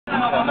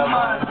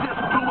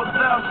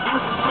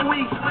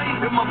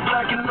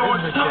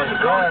bitch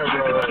can't drive,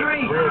 bro. Like,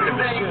 real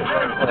nigga shit.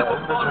 Like,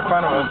 this bitch in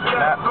front of us did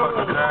not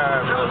fucking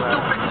drive, bro. Like,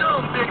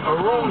 a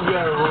room's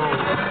got a room.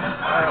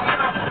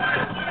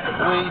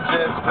 We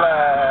just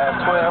fly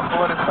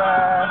 12:45.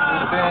 We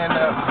been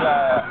up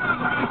fly.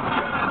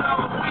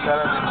 Shout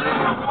out to G.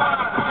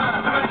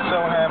 So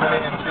hammered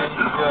in T.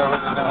 You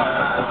already know.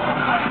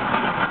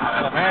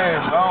 So man,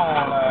 it's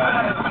long,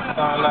 like,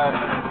 something like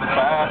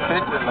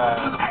 550,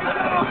 like.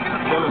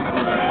 Killing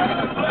me, man.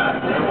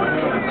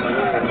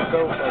 So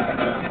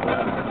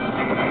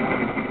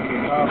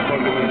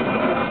fucking good.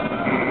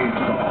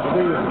 I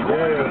think it's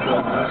gas,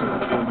 though.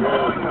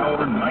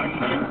 Power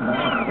 92.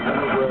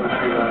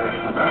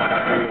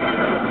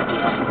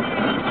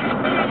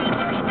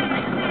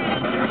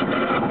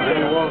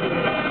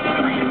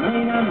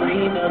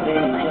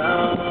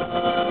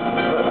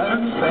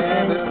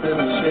 Understand this is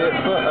shit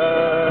for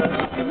us.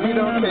 We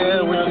don't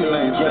care what you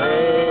ain't say.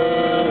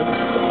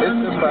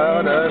 It's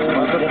about us,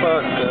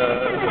 motherfucker.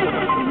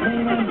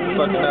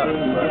 Fucking up.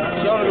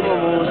 Shout out to my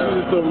mom. She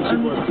just told me she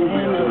wants to be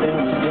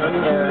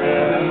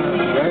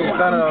yeah, he's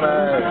standing on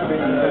that.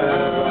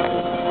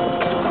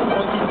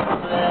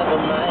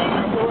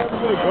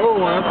 Go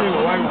one. I seen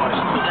the white one.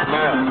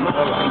 Man,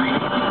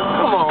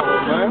 come on,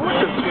 man. What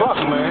the fuck,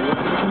 man?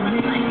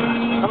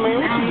 I mean,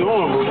 what you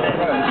doing, bro?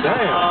 God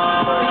damn.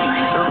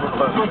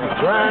 Fucking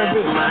drive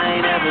it. I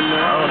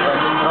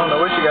don't know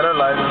where she got her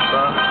license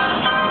from.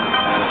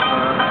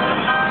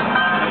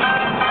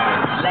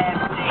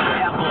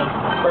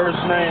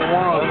 First name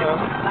wrong.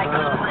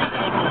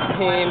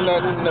 He ain't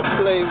nothing to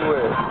play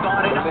with.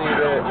 Believe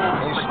that.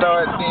 You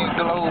start being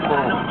global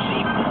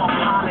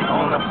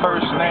on a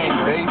first name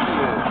basis.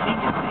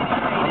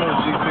 I know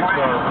G6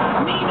 are.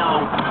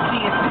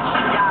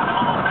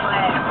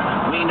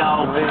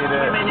 Believe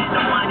that.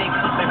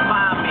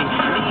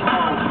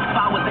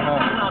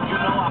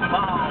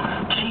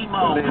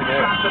 Believe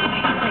that.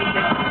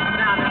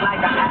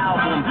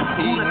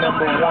 He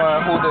number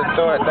one, who'd have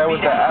thought that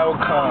was the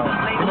outcome?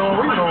 You know,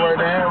 we go right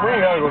there. We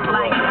ain't gotta go to the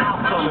right.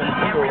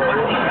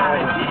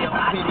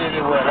 He did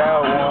it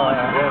without one.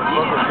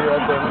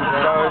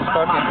 About his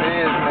fucking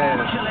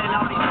business.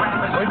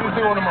 Like you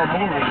see one of my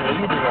movies, man.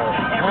 You be like,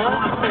 huh?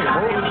 Hey,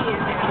 movies?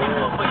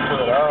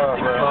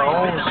 Yeah, bro. My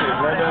own shit,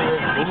 man.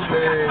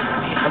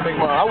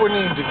 I wouldn't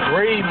even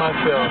degrade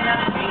myself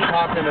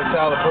popping a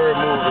Tyler Perry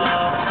movie.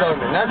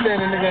 Not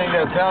saying the nigga ain't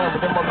got talent,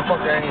 but that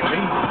motherfucker ain't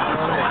me. You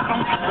know what I mean?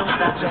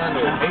 I'm trying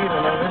to hate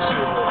on all this shit.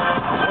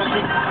 I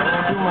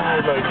don't do my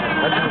own like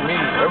I do me.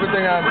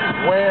 Everything I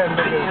wear,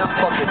 nigga, is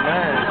fucking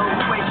mine.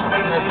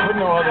 I'm not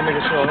putting no other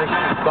nigga shit on this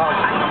box,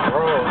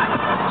 bro.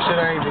 Shit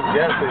I ain't just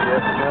guessed it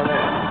yet, you know what I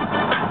mean?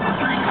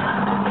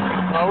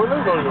 No,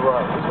 let's go to the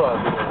rock. This is what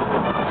I do.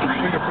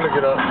 We can flick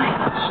it up,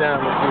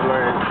 shine a few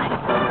lanes.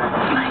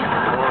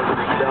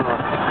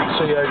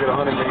 Show you how to get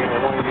 100 million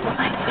in 1 year.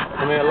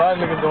 I mean, a lot of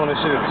niggas doing this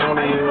shit in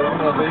 20 years.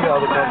 You know, so you got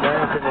all the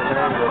campaigns, pick no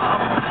names up.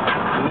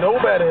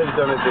 Nobody has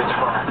done it this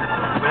far.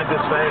 Not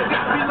this fast.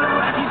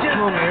 You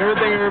know, man,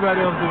 everything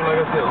everybody else do,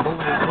 like I said,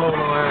 moving,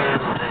 clothing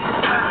lines.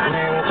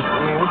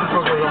 I mean, what the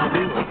fuck was I gonna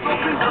do?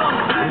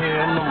 I mean,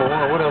 I'm number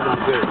one. What else am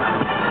I do?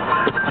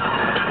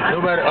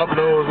 Nobody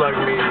uploads like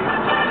me.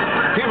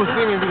 People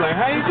see me and be like,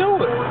 how you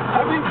do it?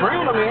 I be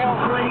proud of me.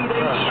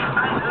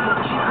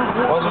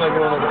 Why should I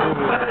get on the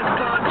computer?